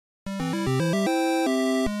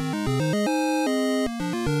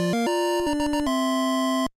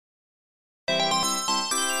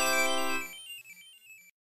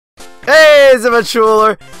it's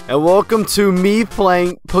Adventureruler, and welcome to me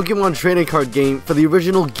playing Pokemon trading card game for the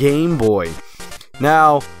original Game Boy.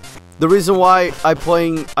 Now, the reason why I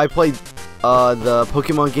played the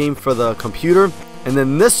Pokemon game for the computer, and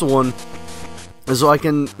then this one is so I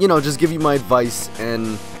can, you know, just give you my advice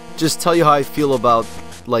and just tell you how I feel about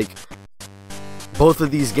like both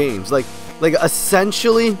of these games. Like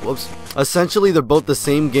essentially they're both the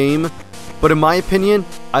same game. But in my opinion,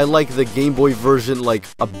 I like the Game Boy version like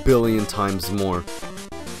a billion times more.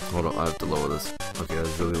 Hold on, I have to lower this. Okay,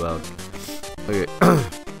 that's really loud. Okay.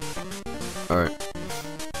 Alright.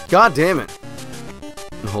 God damn it.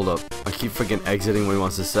 Hold up. I keep freaking exiting what he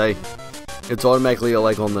wants to say. It's automatically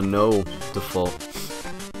like on the no default.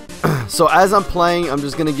 So as I'm playing, I'm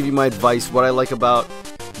just going to give you my advice, what I like about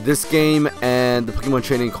this game and the Pokemon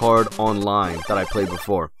trading card online that I played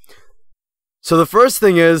before. So the first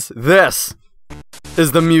thing is, this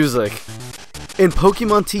is the music. In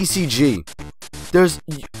Pokemon TCG,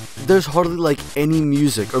 there's hardly like any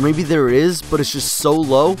music, or maybe there is, but it's just so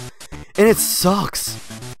low, and it sucks.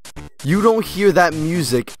 You don't hear that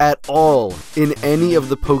music at all in any of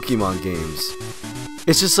the Pokemon games.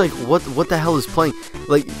 It's just like, what the hell is playing?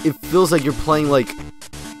 Like, it feels like you're playing like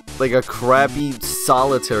a crappy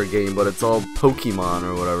solitaire game, but it's all Pokemon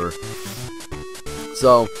or whatever.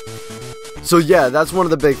 So yeah, that's one of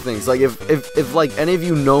the big things. Like if like any of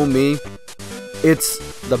you know me, it's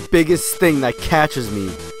the biggest thing that catches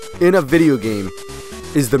me in a video game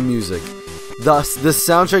is the music. Thus, the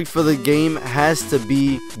soundtrack for the game has to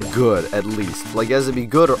be good, at least. Like, it has to be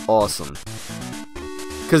good or awesome.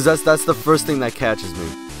 Cause that's the first thing that catches me.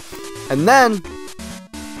 And then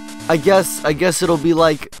I guess it'll be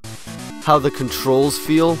like how the controls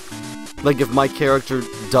feel. Like if my character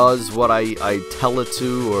does what I tell it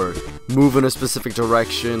to, or move in a specific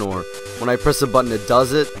direction, or when I press a button it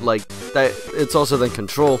does it, like that. It's also then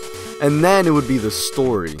control, and then it would be the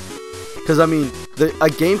story. Because I mean, a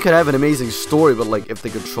game could have an amazing story, but like if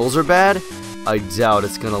the controls are bad, I doubt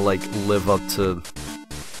it's gonna like live up to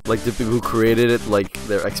like the people who created it, like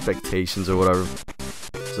their expectations or whatever.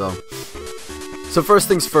 So first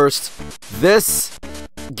things first, this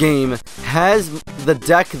game has the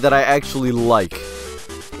deck that I actually like.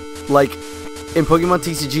 Like in Pokemon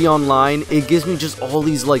TCG Online, it gives me just all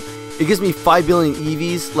these, like, it gives me 5 billion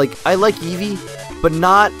EVs. Like, I like Eevee, but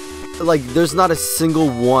not, like, there's not a single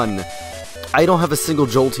one. I don't have a single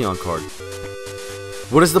Jolteon card.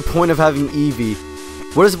 What is the point of having Eevee?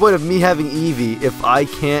 What is the point of me having Eevee if I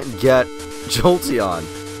can't get Jolteon?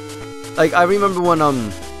 Like, I remember when,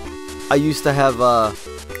 I used to have,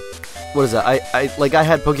 what is that? I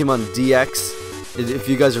had Pokemon DX. If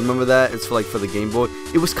you guys remember that, it's for the Game Boy.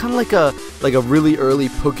 It was kind of like a really early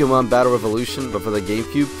Pokemon Battle Revolution, but for the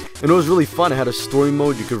GameCube, and it was really fun. It had a story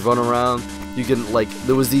mode. You could run around. You can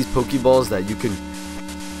there was these Pokeballs that you could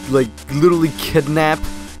like literally kidnap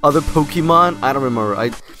other Pokemon. I don't remember.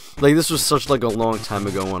 This was such like a long time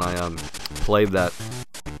ago when I played that.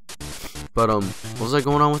 But what was I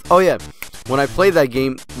going on with? Oh yeah, when I played that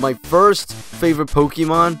game, my first favorite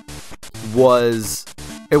Pokemon was.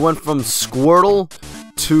 It went from Squirtle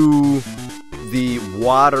to the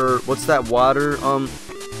water. What's that water?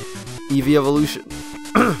 Eevee evolution.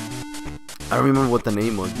 I don't remember what the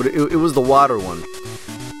name was, but it was the water one.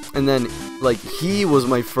 And then like he was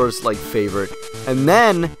my first like favorite. And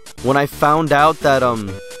then when I found out that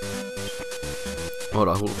hold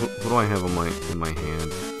on, who do I have in my hand?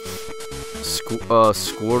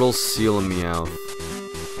 Squirtle, Seal, and Meowth.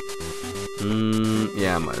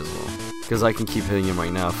 Yeah, I might as well. Because I can keep hitting him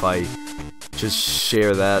right now if I just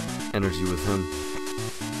share that energy with him.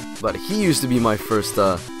 But he used to be my first,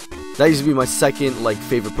 that used to be my second, like,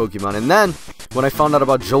 favorite Pokemon. And then, when I found out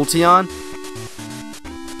about Jolteon,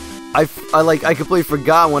 I completely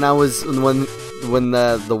forgot when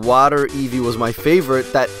the water Eevee was my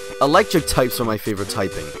favorite, that electric types are my favorite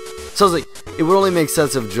typing. So I was like, it would only make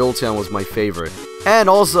sense if Jolteon was my favorite. And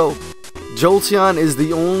also, Jolteon is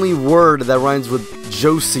the only word that rhymes with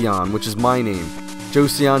Joseon, which is my name.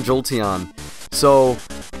 Jolteon. So,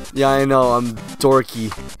 yeah, I know, I'm dorky,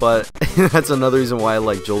 but that's another reason why I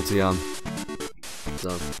like Jolteon.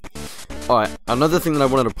 So, alright, another thing that I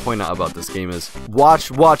wanted to point out about this game is, watch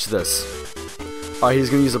this. Alright, he's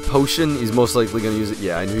gonna use a potion, he's most likely gonna use it,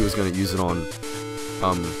 yeah, I knew he was gonna use it on,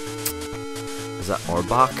 is that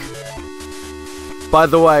Arbok? By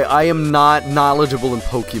the way, I am not knowledgeable in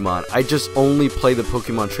Pokemon. I just only play the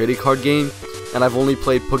Pokemon trading card game, and I've only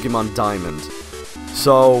played Pokemon Diamond.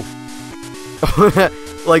 So,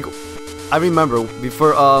 like, I remember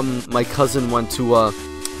before my cousin went to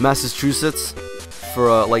Massachusetts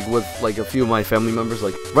for like with like a few of my family members.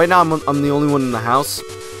 Like right now, I'm the only one in the house,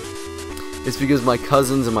 It's because my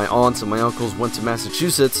cousins and my aunts and my uncles went to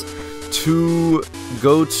Massachusetts to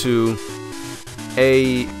go to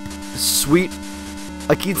a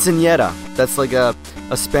quinceañera. That's like a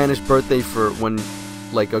Spanish birthday for when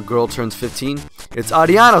like a girl turns 15. It's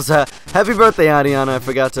Ariana's happy birthday, Ariana. I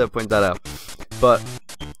forgot to point that out. But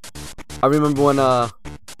I remember when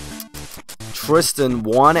Tristan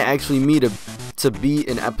wanted actually me to be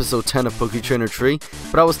in episode 10 of Poke Trainer Tree,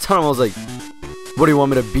 but I was telling him, I was like, what do you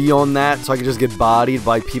want me to be on that so I can just get bodied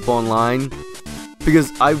by people online?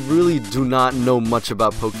 Because I really do not know much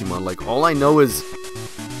about Pokemon. Like, all I know is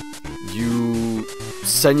you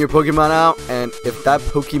send your Pokemon out, and if that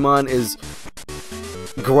Pokemon is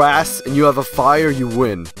grass and you have a fire, you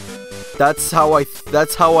win. That's how I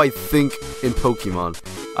think in Pokemon.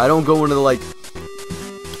 I don't go into like,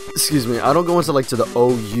 excuse me, I don't go into like to the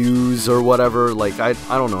OUs or whatever. Like I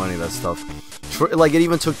don't know any of that stuff. Like it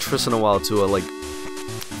even took Tristan a while to like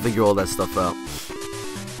figure all that stuff out.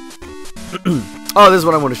 Oh, this is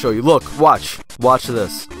what I want to show you. Look, watch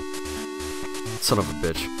this. Son of a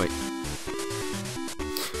bitch. Wait.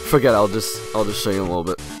 Forget it, I'll just show you in a little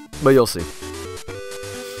bit. But you'll see.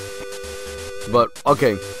 But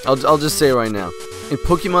okay, I'll just say it right now. In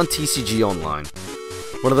Pokemon TCG Online,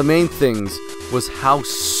 one of the main things was how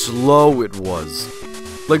slow it was.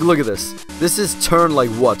 Like, look at this. This is turn like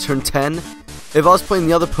what? Turn 10? If I was playing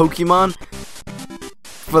the other Pokemon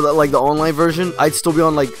for the online version, I'd still be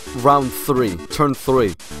on like round 3, turn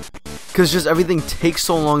 3. Cause just everything takes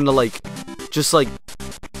so long to just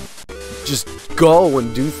go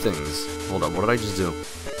and do things. Hold on, what did I just do?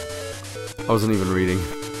 I wasn't even reading.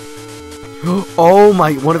 Oh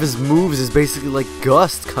my, one of his moves is basically like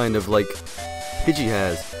Gust, kind of like Pidgey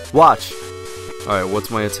has. Watch. Alright, what's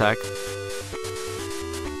my attack?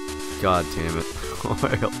 God damn it. Oh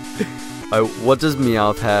my god. Alright, what does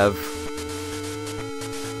Meowth have?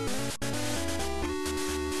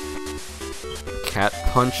 Cat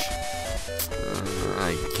Punch?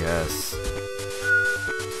 I guess.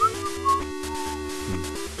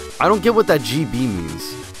 I don't get what that GB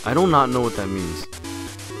means. I do not know what that means.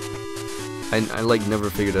 I like never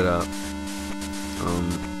figured it out.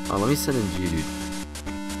 Oh, let me send in G-Dude.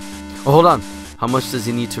 Oh, hold on. How much does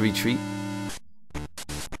he need to retreat?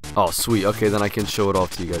 Oh, sweet. Okay, then I can show it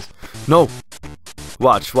off to you guys. No!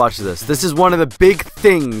 Watch this. This is one of the big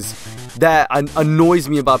things that annoys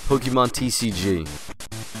me about Pokemon TCG.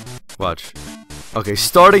 Watch. Okay,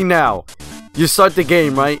 starting now. You start the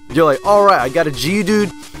game, right? You're like, alright, I got a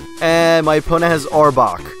Geodude, and my opponent has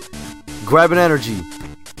Arbok. Grab an energy.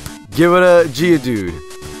 Give it a Geodude.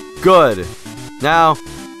 Good. Now,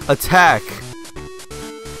 attack.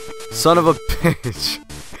 Son of a bitch.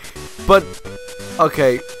 But,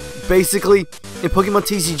 okay, basically, in Pokemon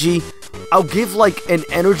TCG, I'll give, like, an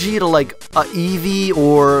energy to, like, a Eevee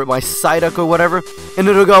or my Psyduck or whatever, and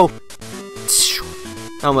it'll go,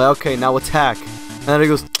 I'm like, okay, now attack. And then it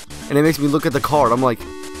goes, and it makes me look at the card. I'm like,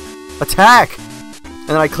 attack! And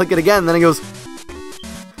then I click it again, and then it goes,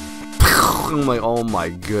 I'm like, oh my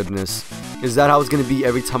goodness. Is that how it's going to be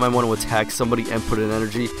every time I want to attack somebody and put in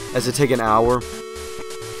energy? Has it take an hour?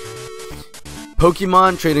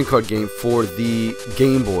 Pokemon trading card game for the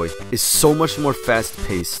Game Boy is so much more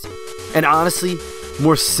fast-paced. And honestly,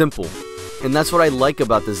 more simple. And that's what I like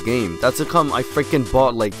about this game. That's how come I freaking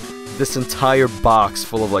bought, like, this entire box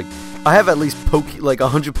full of, like, I have at least,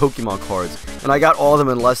 100 Pokemon cards. And I got all of them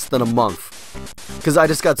in less than a month. Because I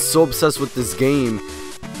just got so obsessed with this game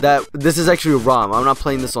that this is actually a ROM. I'm not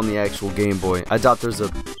playing this on the actual Game Boy. I doubt there's a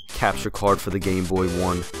capture card for the Game Boy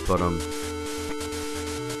 1. But,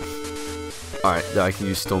 alright, I can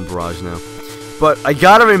use Stone Barrage now. But I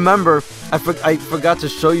gotta remember, I forgot to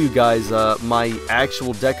show you guys my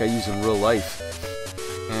actual deck I use in real life.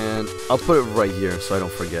 And I'll put it right here so I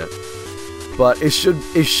don't forget. But it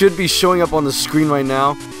should be showing up on the screen right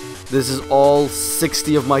now. This is all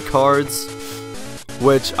 60 of my cards.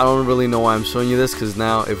 Which I don't really know why I'm showing you this, because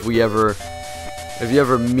now if you ever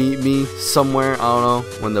meet me somewhere, I don't know,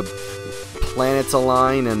 when the planets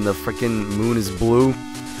align and the freaking moon is blue,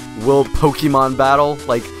 we'll Pokemon battle.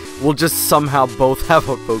 Like, we'll just somehow both have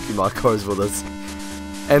our Pokemon cards with us,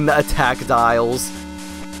 and the attack dials,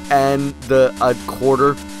 and the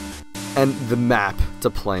quarter, and the map to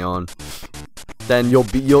play on. Then you'll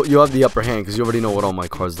have the upper hand because you already know what all my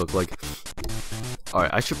cards look like. All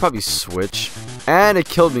right, I should probably switch, and it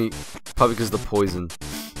killed me probably because of the poison.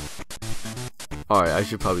 All right, I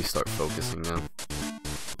should probably start focusing now.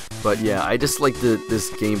 But yeah, I just like this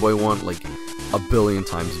Game Boy one like a billion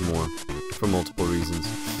times more for multiple reasons.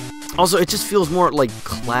 Also, it just feels more like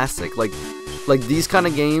classic. Like these kind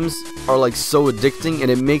of games are like so addicting, and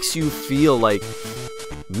it makes you feel like,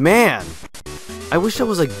 man, I wish I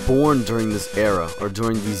was like born during this era or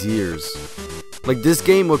during these years. Like this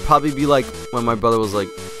game would probably be like when my brother was like,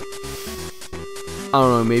 I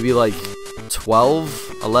don't know, maybe like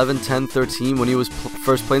 12, 11, 10, 13 when he was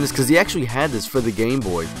first playing this, because he actually had this for the Game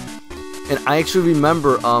Boy. And I actually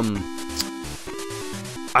remember,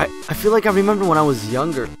 I feel like I remember when I was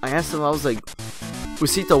younger, I asked him, I was like,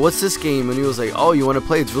 Luisito, what's this game? And he was like, oh, you want to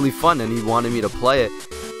play? It's really fun. And he wanted me to play it.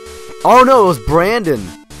 Oh no, it was Brandon.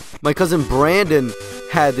 My cousin Brandon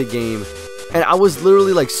had the game. And I was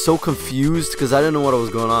literally like so confused because I didn't know what was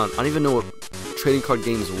going on. I don't even know what trading card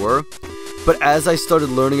games were. But as I started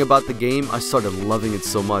learning about the game, I started loving it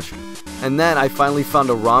so much. And then I finally found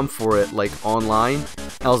a ROM for it, like, online.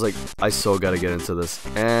 I was like, I so gotta get into this.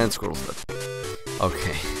 And Squirrel's dead.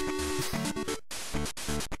 Okay.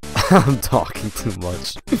 I'm talking too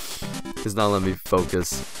much. It's not letting me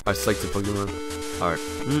focus. I select the Pokemon. Alright.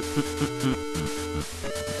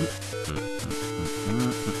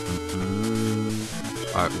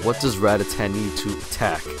 Alright, what does Rattata need to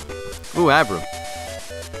attack? Ooh, Abra.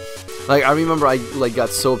 Like, I remember I like got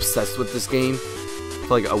so obsessed with this game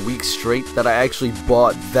for like a week straight that I actually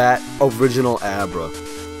bought that original Abra,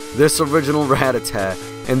 this original Rattata,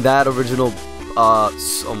 and that original,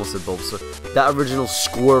 almost said Bulbasaur, that original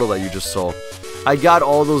Squirtle that you just saw. I got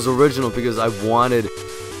all those original because I wanted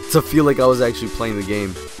to feel like I was actually playing the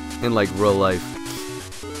game in like real life.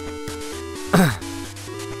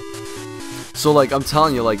 So like, I'm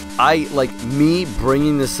telling you, like, me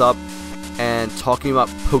bringing this up and talking about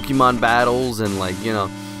Pokemon battles and like, you know,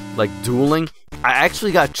 like dueling, I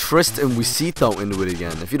actually got Tristian and Luisito into it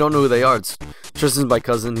again. If you don't know who they are, Tristan's my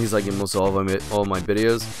cousin. He's like in most all of my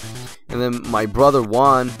videos. And then my brother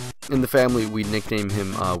Juan, in the family, we nicknamed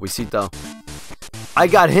him Luisito. I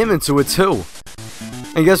got him into it too.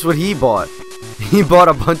 And guess what he bought? He bought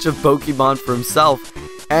a bunch of Pokemon for himself.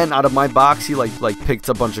 And out of my box, he like picked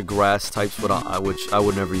a bunch of grass types, which I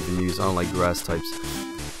would never even use. I don't like grass types.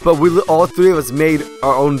 But we all three of us made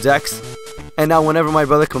our own decks, and now whenever my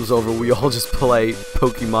brother comes over, we all just play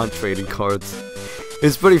Pokemon trading cards.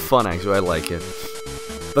 It's pretty fun, actually. I like it.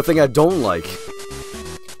 The thing I don't like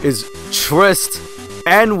is Trist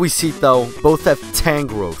and Luisito both have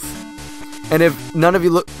Tangrowth. And if none of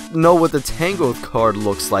you know what the Tangrowth card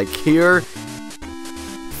looks like, here,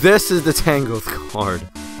 this is the Tangrowth card,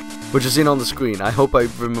 which is seen on the screen. I hope I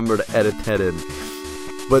remember to edit that in.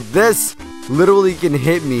 But this literally can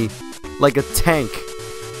hit me like a tank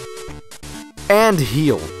and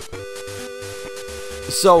heal.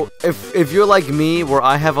 So if you're like me, where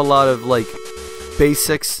I have a lot of like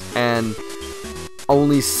basics and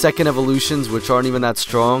only second evolutions, which aren't even that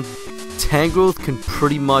strong, Tangrowth can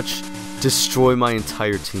pretty much destroy my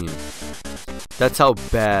entire team. That's how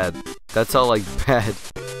bad. That's how like bad.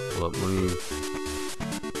 Hold up, let me.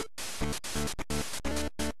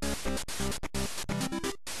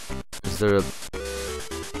 Is there a...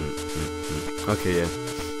 Okay, yeah.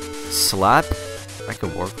 Slap? I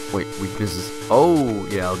could work. Wait, weaknesses. Oh,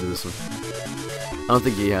 yeah, I'll do this one. I don't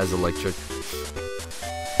think he has electric.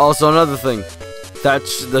 Also, another thing.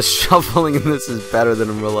 The shuffling in this is better than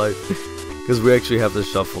in real life. Because we actually have to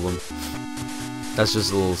shuffle them. That's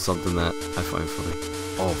just a little something that I find funny.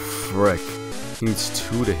 Oh, frick. He needs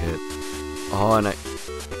 2 to hit. Oh, and I...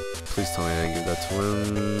 Please tell me I didn't give that to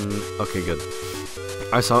him. Okay, good.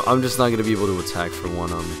 Alright, so I'm just not going to be able to attack for one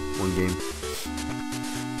game.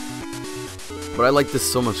 But I like this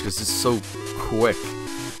so much because it's so quick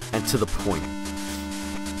and to the point.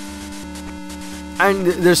 And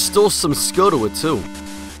there's still some skill to it too.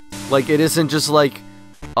 Like, it isn't just like,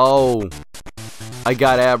 oh, I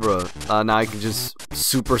got Abra, now I can just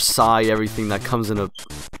super sigh everything that comes into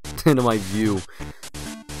my view.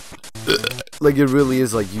 Like, it really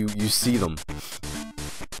is like you see them.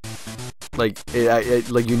 Like,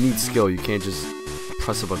 like you need skill. You can't just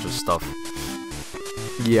press a bunch of stuff.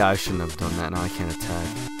 Yeah, I shouldn't have done that. Now I can't attack.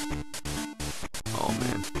 Oh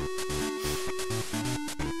man.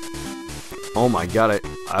 Oh my god,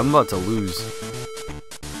 I'm about to lose.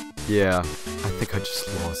 Yeah, I think I just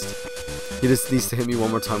lost. He just needs to hit me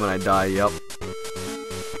one more time when I die. Yep.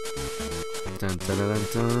 Dun, dun, dun,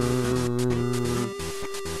 dun,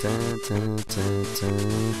 dun, dun, dun,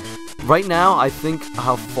 dun. Right now, I think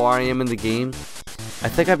how far I am in the game, I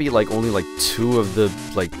think I beat like only like 2 of the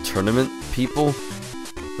like tournament people,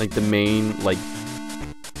 like the main like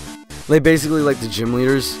basically like the gym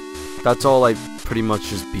leaders. That's all I pretty much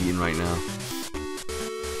just beaten right now,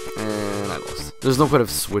 and I lost. There's no point of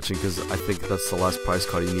switching because I think that's the last prize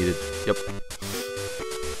card he needed. Yep.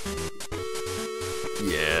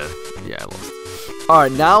 Yeah, Yeah, I lost.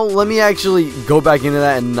 Alright, now let me actually go back into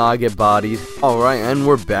that and not get bodied. Alright, and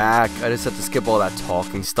we're back. I just had to skip all that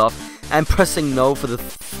talking stuff. And pressing no for the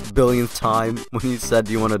billionth time when he said,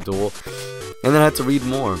 do you want a duel? And then I had to read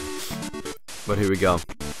more. But here we go.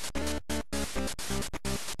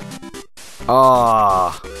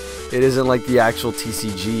 Ah, it isn't like the actual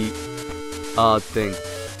TCG thing.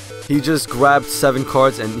 He just grabbed 7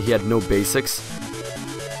 cards and he had no basics.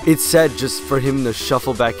 It said just for him to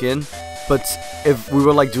shuffle back in, but if we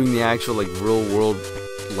were like doing the actual like real world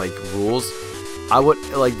like rules, I would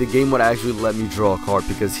like the game would actually let me draw a card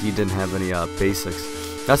because he didn't have any basics.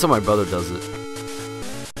 That's how my brother does it.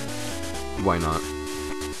 Why not?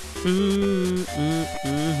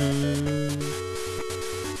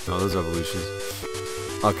 Oh, those evolutions.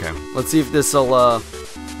 Okay, let's see if this'll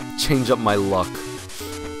change up my luck.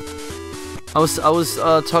 I was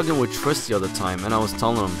talking with Tris the other time, and I was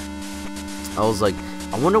telling him, I was like,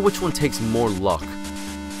 I wonder which one takes more luck,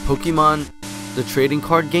 Pokemon, the trading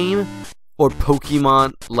card game, or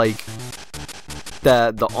Pokemon like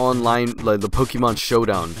the online like the Pokemon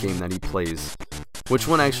Showdown game that he plays. Which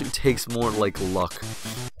one actually takes more like luck?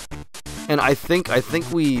 And I think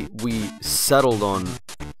we settled on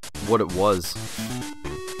what it was.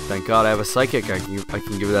 Thank God I have a Psychic. I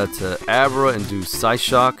can give that to Abra and do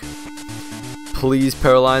Psyshock. Please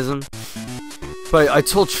paralyze him. But I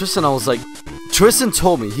told Tristan, I was like, Tristan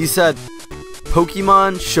told me, he said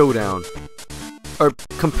Pokemon Showdown, or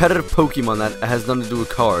competitive Pokemon that has nothing to do with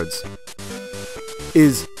cards,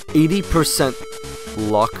 is 80%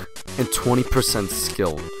 luck and 20%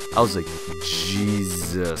 skill. I was like,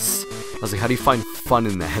 Jesus. I was like, how do you find fun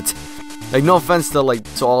in that? Like, no offense to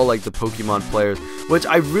all like the Pokemon players, which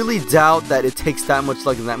I really doubt that it takes that much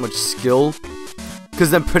luck and that much skill,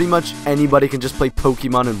 because then pretty much anybody can just play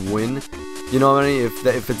Pokemon and win. You know what I mean?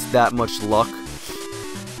 If it's that much luck,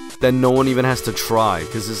 then no one even has to try,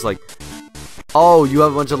 because it's like, oh, you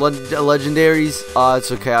have a bunch of legendaries?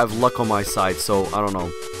 It's okay, I have luck on my side, so I don't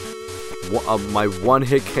know. My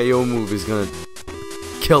one-hit KO move is gonna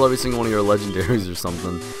kill every single one of your legendaries or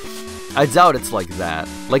something. I doubt it's like that.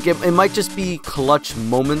 Like, it might just be clutch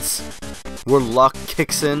moments where luck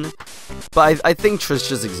kicks in, but I think Trish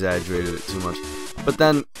just exaggerated it too much. But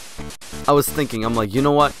then, I was thinking, I'm like, you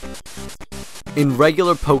know what? In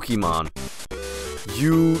regular Pokemon,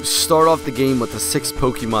 you start off the game with the 6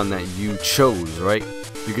 Pokemon that you chose, right?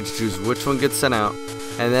 You get to choose which one gets sent out,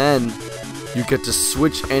 and then you get to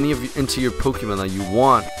switch any of into your Pokemon that you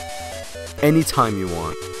want anytime you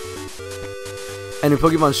want. And in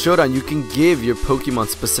Pokemon Showdown, you can give your Pokemon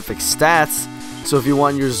specific stats. So if you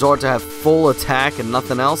want your Zord to have full attack and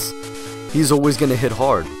nothing else, he's always going to hit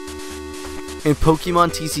hard. In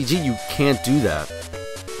Pokemon TCG, you can't do that.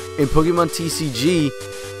 In Pokemon TCG,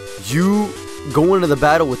 you go into the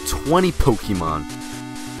battle with 20 Pokemon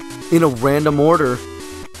in a random order,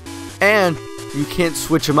 and you can't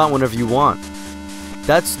switch them out whenever you want.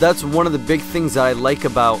 That's one of the big things that I like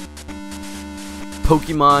about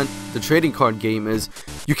Pokemon, the trading card game, is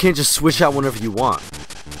you can't just switch out whenever you want.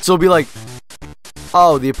 So it'll be like,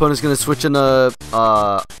 oh, the opponent's gonna switch in a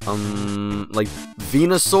like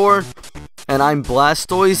Venusaur, and I'm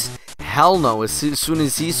Blastoise. Hell no! As soon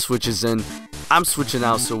as he switches in, I'm switching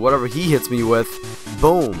out. So whatever he hits me with,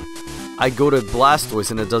 boom, I go to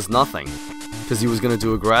Blastoise and it does nothing because he was gonna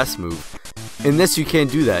do a grass move. In this, you can't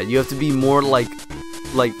do that. You have to be more like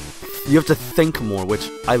you have to think more, which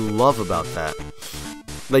I love about that.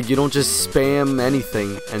 Like, you don't just spam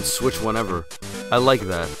anything and switch whenever. I like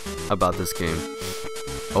that about this game.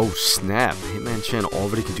 Oh snap! Hitmonchan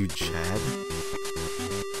already can do jab.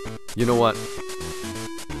 You know what?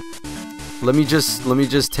 Let me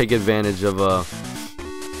just take advantage of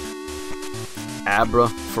Abra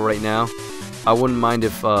for right now. I wouldn't mind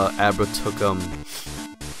if Abra took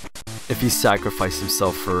if he sacrificed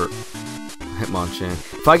himself for Hitmonchan.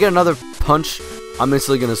 If I get another punch, I'm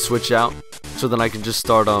instantly gonna switch out. So then I can just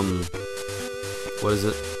start what is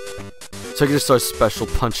it? So I can just start special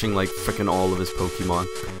punching like freaking all of his Pokemon,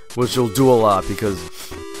 which will do a lot because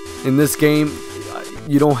in this game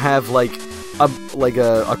you don't have like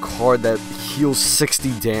a card that heals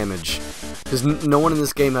 60 damage. Because no one in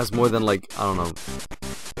this game has more than like, I don't know,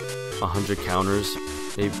 100 counters,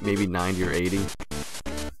 maybe 90 or 80.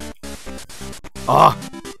 Ah!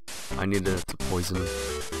 I needed to poison him.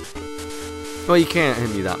 Well, you can't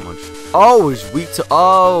hit me that much. Oh, he's weak to...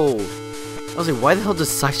 Oh! I was like, why the hell does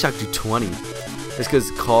Psyshock do 20? It's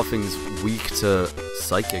because Coughing's weak to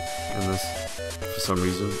Psychic in this. For some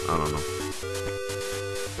reason. I don't know.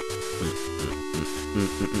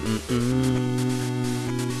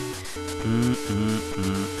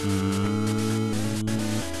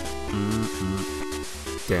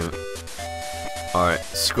 Damn it. Alright,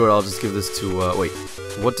 screw it, I'll just give this to, wait.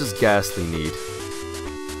 What does Ghastly need?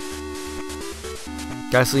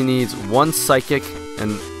 Ghastly needs 1 Psychic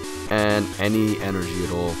and any energy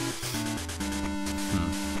at all.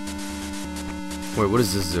 Wait, what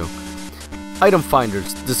does this do? Item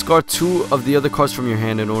Finders. Discard 2 of the other cards from your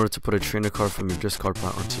hand in order to put a trainer card from your discard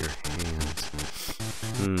pile onto your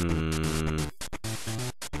hand.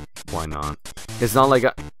 Why not? It's not like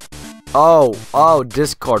a... Oh,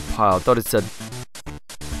 discard pile. I thought it said...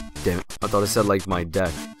 Damn it. I thought it said, like, my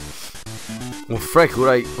deck. Well, frick, who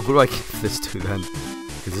do I give this to, then?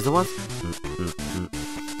 Is this the one?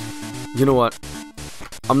 You know what?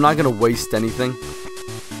 I'm not gonna waste anything.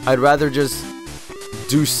 I'd rather just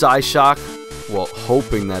do Psyshock. Well,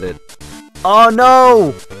 hoping that it... Oh,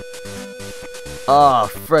 no! Ah,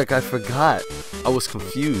 frick, I forgot. I was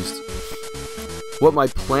confused. What my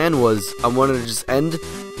plan was, I wanted to just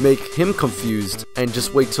make him confused, and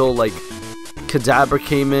just wait till, like, Kadabra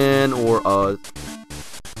came in, or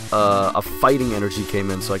a fighting energy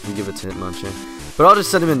came in, so I can give it to Hitmonchan. But I'll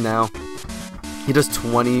just send him in now. He does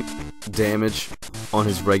 20 damage on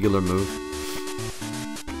his regular move.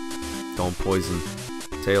 Don't poison.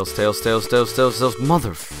 Tails.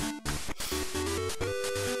 Mother.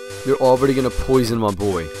 You're already gonna poison my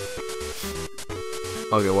boy.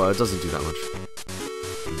 Okay, well, it doesn't do that much.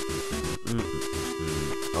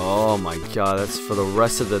 Oh my god, that's for the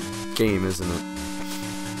rest of the game, isn't it?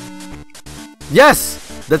 Yes!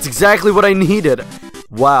 That's exactly what I needed.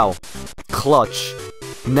 Wow. Clutch.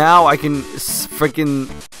 Now I can freaking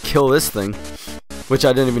kill this thing. Which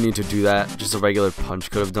I didn't even need to do that. Just a regular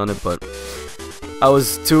punch could have done it, but I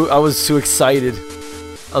was too excited.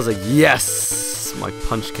 I was like, yes! My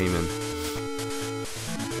punch came in.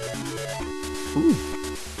 Ooh.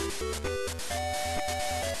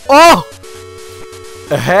 Oh!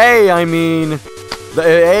 Hey, I mean,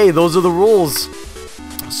 hey, those are the rules.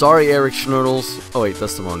 Sorry, Eric Schnurtles. Oh wait,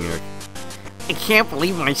 that's the wrong Eric. I can't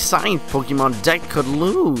believe my signed Pokemon deck could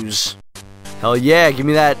lose. Hell yeah, give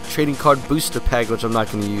me that trading card booster pack, which I'm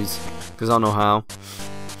not going to use, because I don't know how.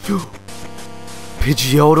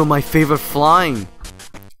 Pidgeotto, my favorite flying.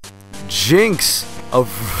 Jinx of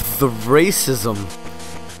the racism.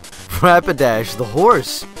 Rapidash, the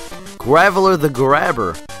horse. Graveler, the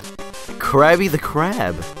grabber. Krabby, the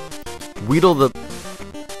crab. Weedle, the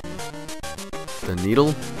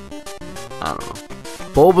needle? I don't know.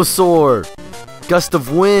 Bulbasaur. Gust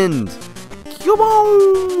of wind.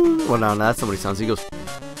 Cubone! Well, no, that's somebody sounds. He goes,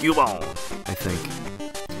 Cubone, I think.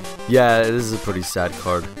 Yeah, this is a pretty sad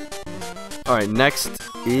card. Alright, next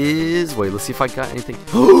is... Wait, let's see if I got anything.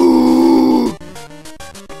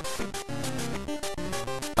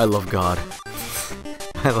 I love God.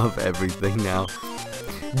 I love everything now.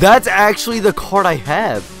 That's actually the card I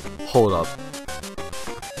have. Hold up.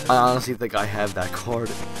 I honestly think I have that card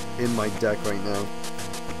in my deck right now.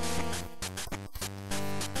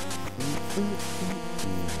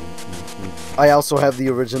 I also have the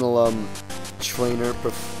original trainer,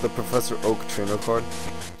 the Professor Oak trainer card.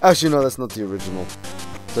 Actually, no, that's not the original.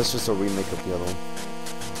 That's just a remake of the other one.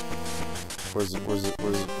 Where's it?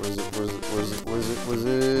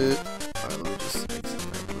 Alright, let me just exit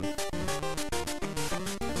that one.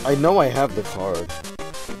 I know I have the card.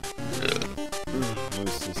 Let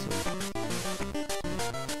me see some.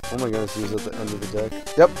 Oh my gosh, he was at the end of the deck.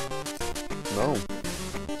 Yep. No.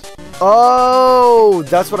 Oh,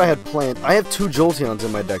 that's what I had planned. I have 2 Jolteons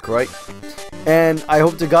in my deck, right? And I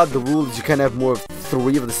hope to God the rule is you can't have more of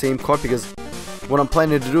 3 of the same card, because what I'm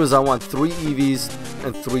planning to do is I want 3 Eevees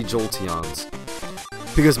and 3 Jolteons.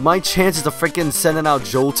 Because my chances of freaking sending out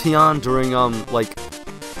Jolteon during like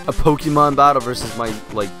a Pokemon battle versus my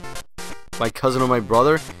cousin or my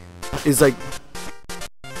brother is like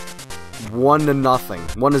 1-0,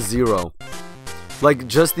 1-0. Like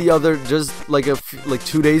just like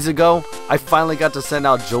 2 days ago, I finally got to send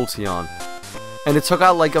out Jolteon, and it took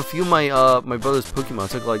out like a few of my my brother's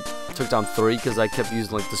Pokemon. It took down 3 because I kept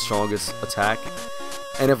using like the strongest attack,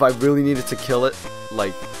 and if I really needed to kill it,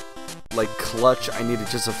 like clutch, I needed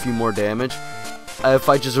just a few more damage. If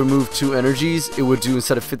I just removed 2 energies, it would do,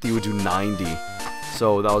 instead of 50, it would do 90.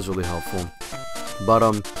 So that was really helpful. But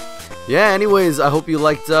yeah. Anyways, I hope you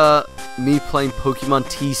liked me playing Pokemon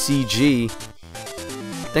TCG.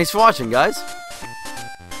 Thanks for watching, guys.